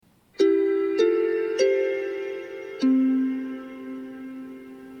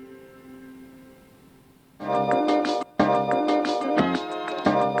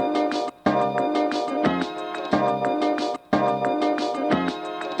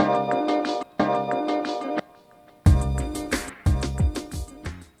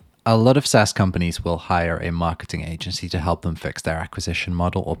A lot of SaaS companies will hire a marketing agency to help them fix their acquisition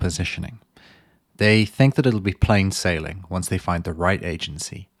model or positioning. They think that it'll be plain sailing once they find the right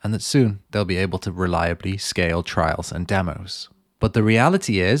agency, and that soon they'll be able to reliably scale trials and demos. But the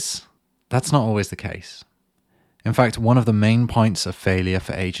reality is, that's not always the case. In fact, one of the main points of failure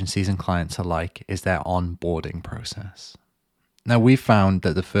for agencies and clients alike is their onboarding process. Now, we've found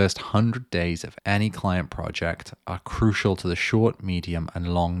that the first 100 days of any client project are crucial to the short, medium,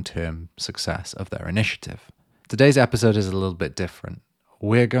 and long-term success of their initiative. Today's episode is a little bit different.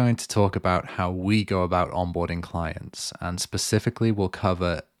 We're going to talk about how we go about onboarding clients, and specifically we'll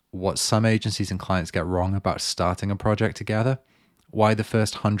cover what some agencies and clients get wrong about starting a project together, why the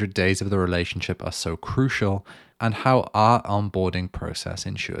first 100 days of the relationship are so crucial, and how our onboarding process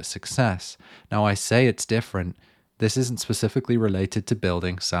ensures success. Now, I say it's different. This isn't specifically related to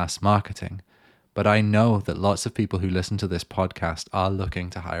building SaaS marketing, but I know that lots of people who listen to this podcast are looking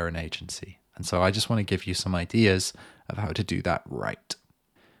to hire an agency. And so I just want to give you some ideas of how to do that right.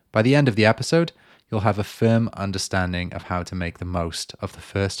 By the end of the episode, you'll have a firm understanding of how to make the most of the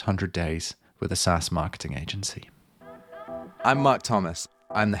first 100 days with a SaaS marketing agency. I'm Mark Thomas.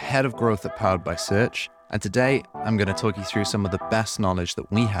 I'm the head of growth at Powered by Search, and today I'm going to talk you through some of the best knowledge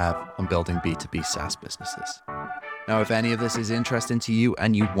that we have on building B2B SaaS businesses. Now, if any of this is interesting to you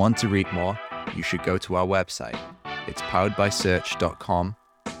and you want to read more, you should go to our website. It's poweredbysearch.com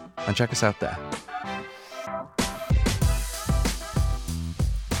and check us out there.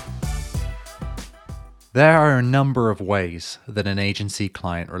 There are a number of ways that an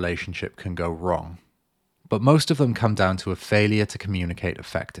agency-client relationship can go wrong, but most of them come down to a failure to communicate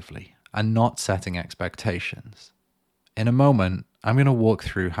effectively and not setting expectations. In a moment, I'm going to walk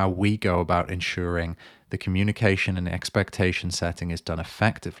through how we go about ensuring the communication and expectation setting is done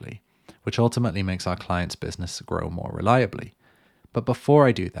effectively, which ultimately makes our client's business grow more reliably. But before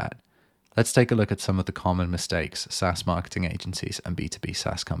I do that, let's take a look at some of the common mistakes SaaS marketing agencies and B2B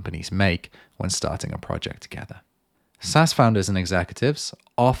SaaS companies make when starting a project together. SaaS founders and executives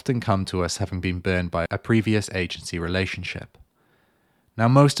often come to us having been burned by a previous agency relationship. Now,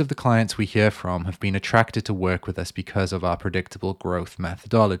 most of the clients we hear from have been attracted to work with us because of our predictable growth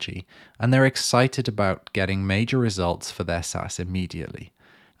methodology, and they're excited about getting major results for their SaaS immediately.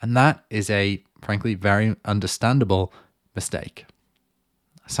 And that is a, frankly, very understandable mistake.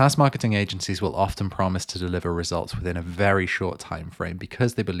 SaaS marketing agencies will often promise to deliver results within a very short time frame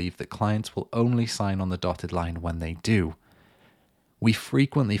because they believe that clients will only sign on the dotted line when they do. We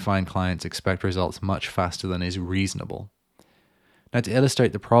frequently find clients expect results much faster than is reasonable. Now, to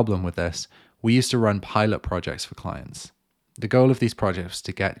illustrate the problem with this, we used to run pilot projects for clients. The goal of these projects was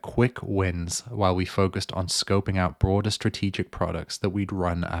to get quick wins while we focused on scoping out broader strategic products that we'd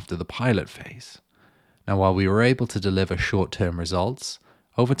run after the pilot phase. Now, while we were able to deliver short-term results,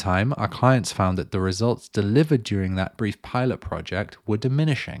 over time, our clients found that the results delivered during that brief pilot project were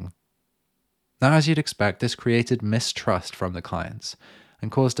diminishing. Now, as you'd expect, this created mistrust from the clients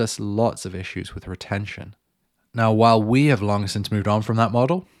and caused us lots of issues with retention. Now, while we have long since moved on from that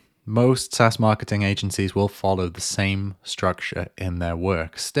model, most SaaS marketing agencies will follow the same structure in their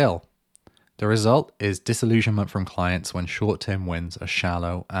work still. The result is disillusionment from clients when short-term wins are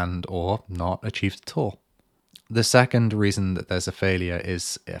shallow and or not achieved at all. The second reason that there's a failure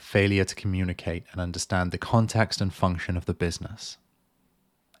is a failure to communicate and understand the context and function of the business.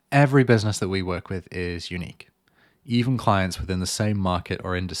 Every business that we work with is unique. Even clients within the same market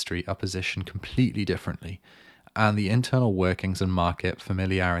or industry are positioned completely differently, and the internal workings and market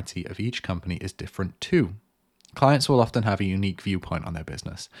familiarity of each company is different too. Clients will often have a unique viewpoint on their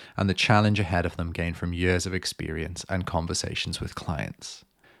business, and the challenge ahead of them gained from years of experience and conversations with clients.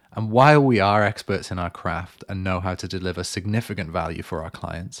 And while we are experts in our craft and know how to deliver significant value for our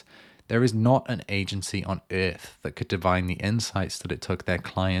clients, there is not an agency on earth that could divine the insights that it took their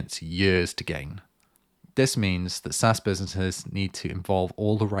clients years to gain. This means that SaaS businesses need to involve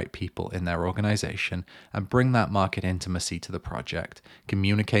all the right people in their organization and bring that market intimacy to the project,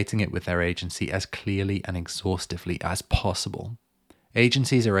 communicating it with their agency as clearly and exhaustively as possible.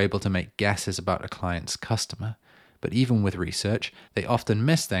 Agencies are able to make guesses about a client's customer, but even with research, they often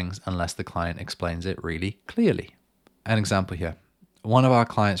miss things unless the client explains it really clearly. An example here. One of our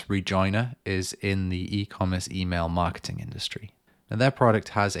clients, Rejoiner, is in the e-commerce email marketing industry. Now, their product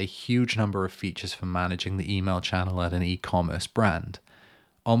has a huge number of features for managing the email channel at an e-commerce brand.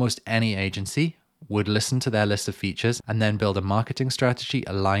 Almost any agency would listen to their list of features and then build a marketing strategy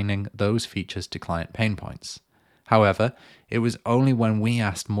aligning those features to client pain points. However, it was only when we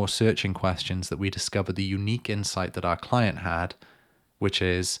asked more searching questions that we discovered the unique insight that our client had, which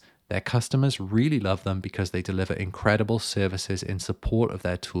is Their customers really love them because they deliver incredible services in support of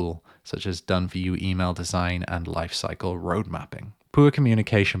their tool, such as done-for-you email design and lifecycle road mapping. Poor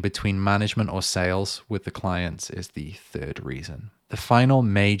communication between management or sales with the clients is the third reason. The final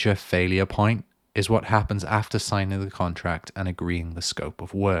major failure point is what happens after signing the contract and agreeing the scope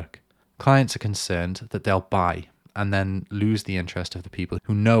of work. Clients are concerned that they'll buy and then lose the interest of the people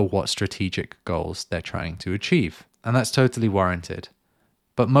who know what strategic goals they're trying to achieve. And that's totally warranted.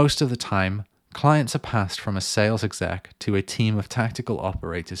 But most of the time, clients are passed from a sales exec to a team of tactical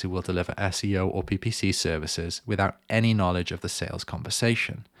operators who will deliver SEO or PPC services without any knowledge of the sales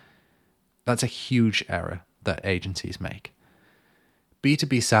conversation. That's a huge error that agencies make.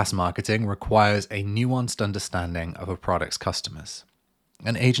 B2B SaaS marketing requires a nuanced understanding of a product's customers.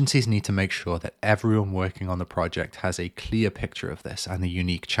 And agencies need to make sure that everyone working on the project has a clear picture of this and the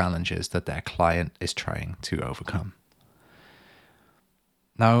unique challenges that their client is trying to overcome.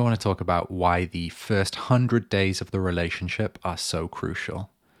 Now I want to talk about why the first 100 days of the relationship are so crucial.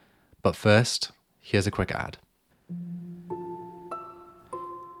 But first, here's a quick ad.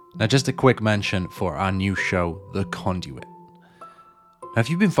 Now just a quick mention for our new show, The Conduit. Now if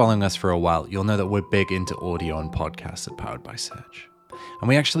you've been following us for a while, you'll know that we're big into audio and podcasts at Powered by Search. And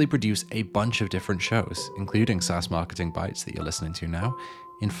we actually produce a bunch of different shows, including SaaS Marketing Bites that you're listening to now,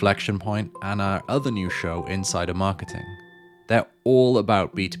 Inflection Point, and our other new show, Insider Marketing. They're all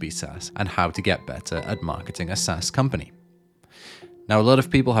about B2B SaaS and how to get better at marketing a SaaS company. Now, a lot of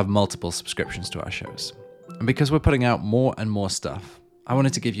people have multiple subscriptions to our shows. And because we're putting out more and more stuff, I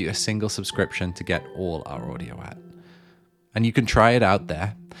wanted to give you a single subscription to get all our audio at. And you can try it out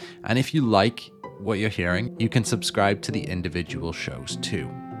there. And if you like what you're hearing, you can subscribe to the individual shows too.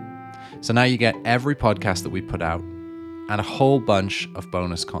 So now you get every podcast that we put out and a whole bunch of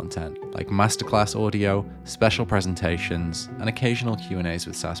bonus content like masterclass audio, special presentations, and occasional Q&As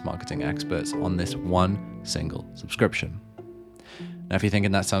with SaaS marketing experts on this one single subscription. Now, if you're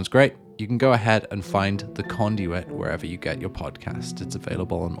thinking that sounds great, you can go ahead and find The Conduit wherever you get your podcast. It's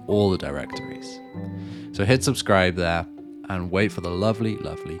available on all the directories. So hit subscribe there and wait for the lovely,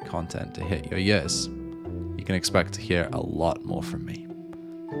 lovely content to hit your ears. You can expect to hear a lot more from me.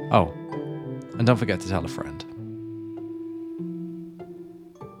 Oh, and don't forget to tell a friend.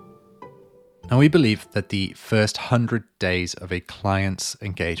 Now, we believe that the first 100 days of a client's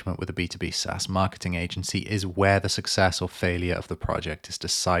engagement with a B2B SaaS marketing agency is where the success or failure of the project is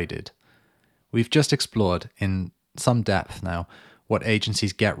decided. We've just explored in some depth now what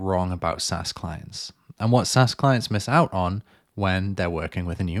agencies get wrong about SaaS clients and what SaaS clients miss out on when they're working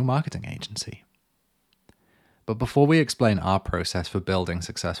with a new marketing agency. But before we explain our process for building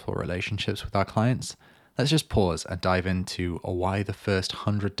successful relationships with our clients, let's just pause and dive into why the first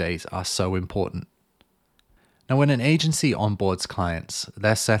 100 days are so important. Now, when an agency onboards clients,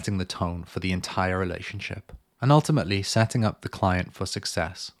 they're setting the tone for the entire relationship and ultimately setting up the client for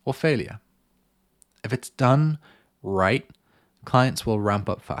success or failure. If it's done right, clients will ramp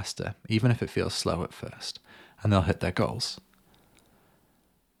up faster, even if it feels slow at first, and they'll hit their goals.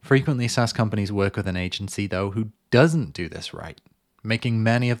 Frequently, SaaS companies work with an agency, though, who doesn't do this right, making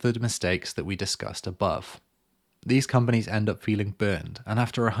many of the mistakes that we discussed above. These companies end up feeling burned, and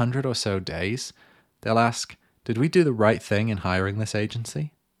after 100 or so days, they'll ask, did we do the right thing in hiring this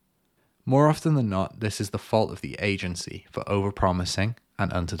agency? More often than not, this is the fault of the agency for overpromising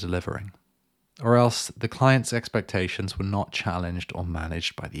and under-delivering. Or else the client's expectations were not challenged or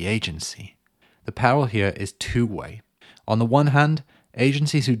managed by the agency. The peril here is two-way. On the one hand,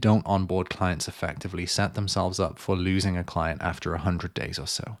 agencies who don't onboard clients effectively set themselves up for losing a client after 100 days or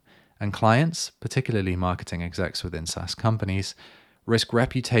so. And clients, particularly marketing execs within SaaS companies, risk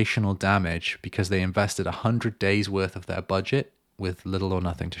reputational damage because they invested 100 days worth of their budget with little or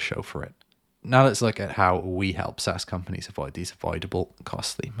nothing to show for it. Now let's look at how we help SaaS companies avoid these avoidable,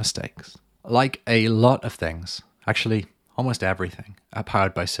 costly mistakes. Like a lot of things, actually almost everything, at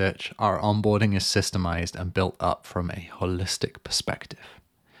Powered by Search, our onboarding is systemized and built up from a holistic perspective.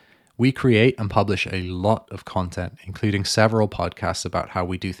 We create and publish a lot of content, including several podcasts about how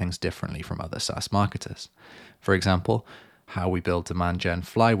we do things differently from other SaaS marketers. For example, how we build demand gen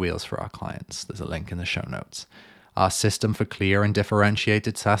flywheels for our clients. There's a link in the show notes. Our system for clear and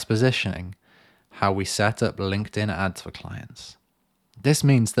differentiated SaaS positioning. How we set up LinkedIn ads for clients. This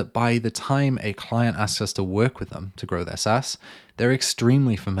means that by the time a client asks us to work with them to grow their SaaS, they're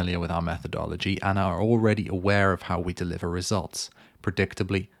extremely familiar with our methodology and are already aware of how we deliver results,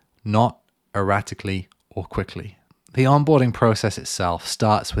 predictably, not erratically or quickly. The onboarding process itself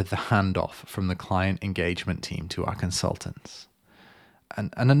starts with the handoff from the client engagement team to our consultants.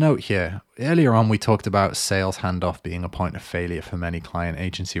 And a note here, earlier on we talked about sales handoff being a point of failure for many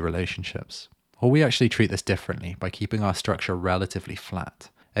client-agency relationships. Well, we actually treat this differently by keeping our structure relatively flat.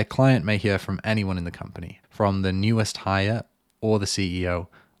 A client may hear from anyone in the company, from the newest hire or the CEO,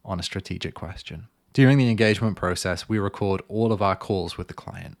 on a strategic question. During the engagement process, we record all of our calls with the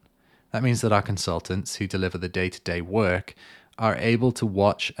client. That means that our consultants who deliver the day-to-day work are able to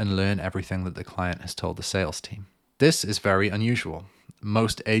watch and learn everything that the client has told the sales team. This is very unusual.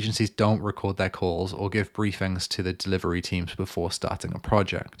 Most agencies don't record their calls or give briefings to the delivery teams before starting a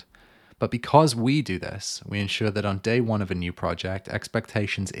project. But because we do this, we ensure that on day one of a new project,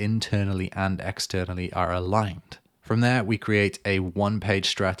 expectations internally and externally are aligned. From there, we create a one-page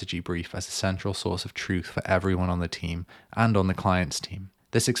strategy brief as a central source of truth for everyone on the team and on the client's team.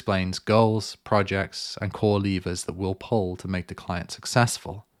 This explains goals, projects, and core levers that we'll pull to make the client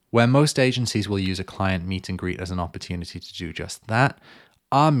successful. Where most agencies will use a client meet and greet as an opportunity to do just that,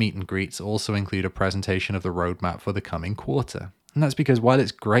 our meet and greets also include a presentation of the roadmap for the coming quarter. And that's because while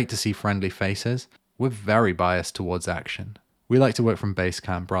it's great to see friendly faces, we're very biased towards action. We like to work from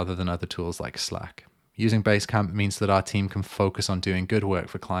Basecamp rather than other tools like Slack. Using Basecamp means that our team can focus on doing good work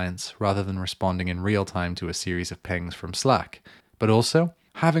for clients rather than responding in real time to a series of pings from Slack. But also,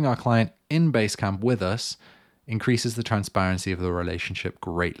 having our client in Basecamp with us increases the transparency of the relationship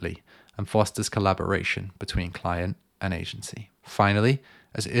greatly and fosters collaboration between client and agency. Finally,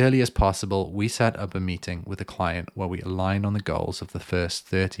 as early as possible, we set up a meeting with the client where we align on the goals of the first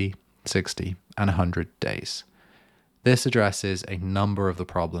 30, 60, and 100 days. This addresses a number of the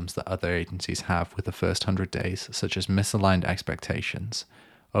problems that other agencies have with the first 100 days, such as misaligned expectations,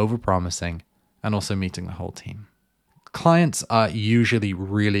 overpromising, and also meeting the whole team. Clients are usually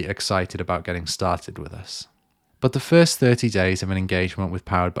really excited about getting started with us. But the first 30 days of an engagement with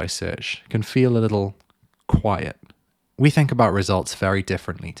Powered by Search can feel a little quiet. We think about results very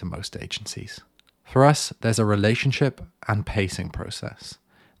differently to most agencies. For us, there's a relationship and pacing process.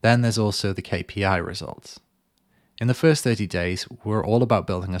 Then there's also the KPI results. In the first 30 days, we're all about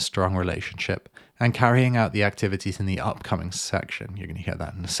building a strong relationship and carrying out the activities in the upcoming section. You're going to hear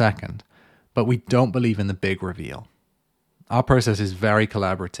that in a second. But we don't believe in the big reveal. Our process is very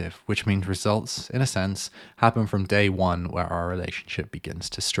collaborative, which means results, in a sense, happen from day one where our relationship begins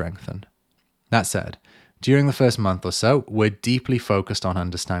to strengthen. That said, during the first month or so, we're deeply focused on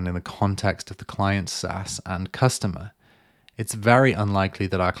understanding the context of the client's SaaS and customer. It's very unlikely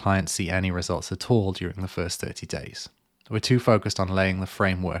that our clients see any results at all during the first 30 days. We're too focused on laying the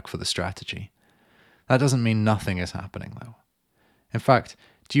framework for the strategy. That doesn't mean nothing is happening, though. In fact,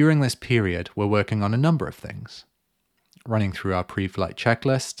 during this period, we're working on a number of things. Running through our pre-flight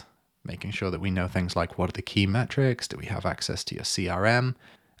checklist, making sure that we know things like what are the key metrics, do we have access to your CRM,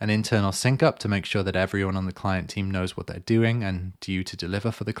 an internal sync up to make sure that everyone on the client team knows what they're doing and due to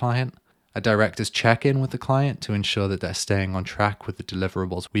deliver for the client, a director's check-in with the client to ensure that they're staying on track with the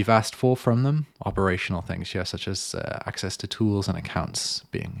deliverables we've asked for from them, operational things, such as access to tools and accounts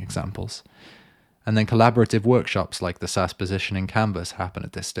being examples. And then collaborative workshops like the SaaS Positioning Canvas happen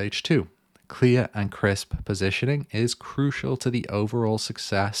at this stage too. Clear and crisp positioning is crucial to the overall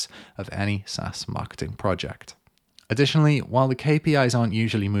success of any SaaS marketing project. Additionally, while the KPIs aren't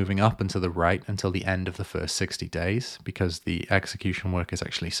usually moving up and to the right until the end of the first 60 days, because the execution work is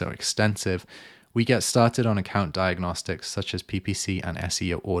actually so extensive, we get started on account diagnostics such as PPC and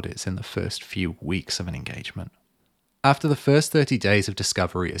SEO audits in the first few weeks of an engagement. After the first 30 days of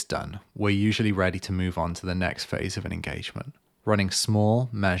discovery is done, we're usually ready to move on to the next phase of an engagement, running small,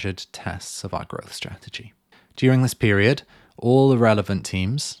 measured tests of our growth strategy. During this period, all the relevant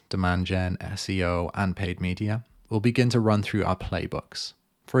teams, demand gen, SEO, and paid media, will begin to run through our playbooks.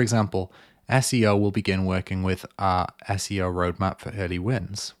 For example, SEO will begin working with our SEO roadmap for early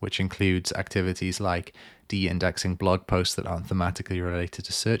wins, which includes activities like de-indexing blog posts that aren't thematically related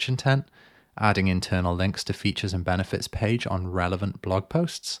to search intent, adding internal links to features and benefits page on relevant blog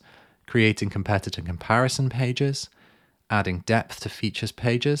posts, creating competitor comparison pages, adding depth to features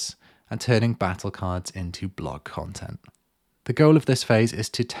pages, and turning battle cards into blog content. The goal of this phase is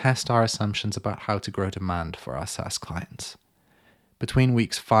to test our assumptions about how to grow demand for our SaaS clients. Between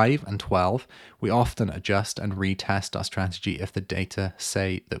weeks 5 and 12, we often adjust and retest our strategy if the data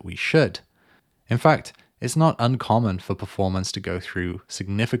say that we should. In fact, it's not uncommon for performance to go through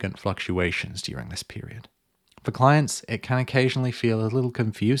significant fluctuations during this period. For clients, it can occasionally feel a little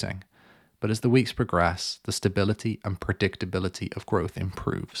confusing, but as the weeks progress, the stability and predictability of growth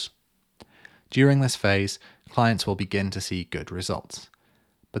improves. During this phase, clients will begin to see good results.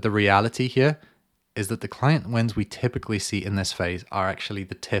 But the reality here is that the client wins we typically see in this phase are actually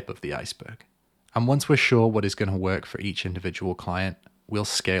the tip of the iceberg. And once we're sure what is going to work for each individual client, we'll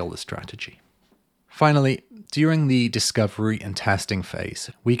scale the strategy. Finally, during the discovery and testing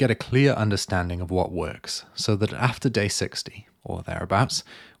phase, we get a clear understanding of what works, so that after day 60, or thereabouts,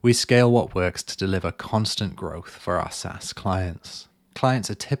 we scale what works to deliver constant growth for our SaaS clients.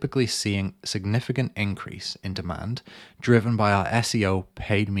 Clients are typically seeing significant increase in demand, driven by our SEO,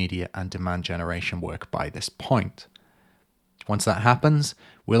 paid media, and demand generation work by this point. Once that happens,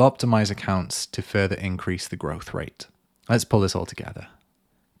 we'll optimize accounts to further increase the growth rate. Let's pull this all together.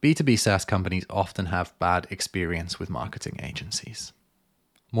 B2B SaaS companies often have bad experience with marketing agencies.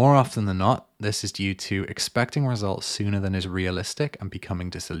 More often than not, this is due to expecting results sooner than is realistic and becoming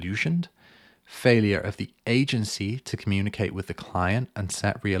disillusioned, failure of the agency to communicate with the client and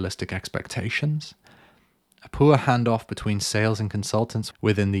set realistic expectations, a poor handoff between sales and consultants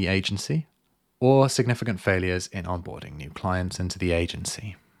within the agency, or significant failures in onboarding new clients into the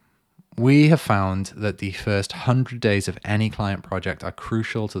agency. We have found that the first 100 days of any client project are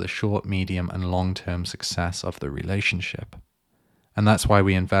crucial to the short, medium, and long-term success of the relationship. And that's why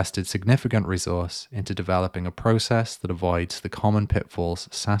we invested significant resource into developing a process that avoids the common pitfalls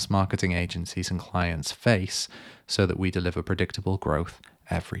SaaS marketing agencies and clients face so that we deliver predictable growth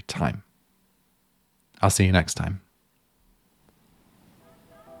every time. I'll see you next time.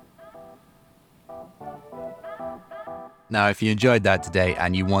 Now, if you enjoyed that today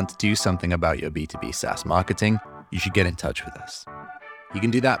and you want to do something about your B2B SaaS marketing, you should get in touch with us. You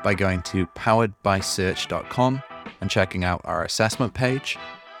can do that by going to poweredbysearch.com and checking out our assessment page,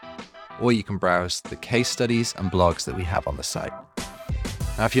 or you can browse the case studies and blogs that we have on the site.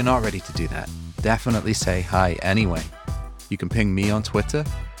 Now, if you're not ready to do that, definitely say hi anyway. You can ping me on Twitter.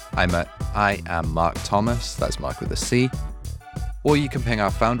 I am Mark Thomas, that's Mark with a C, or you can ping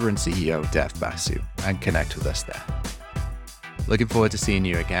our founder and CEO, Dev Basu, and connect with us there. Looking forward to seeing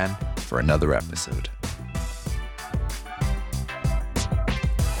you again for another episode.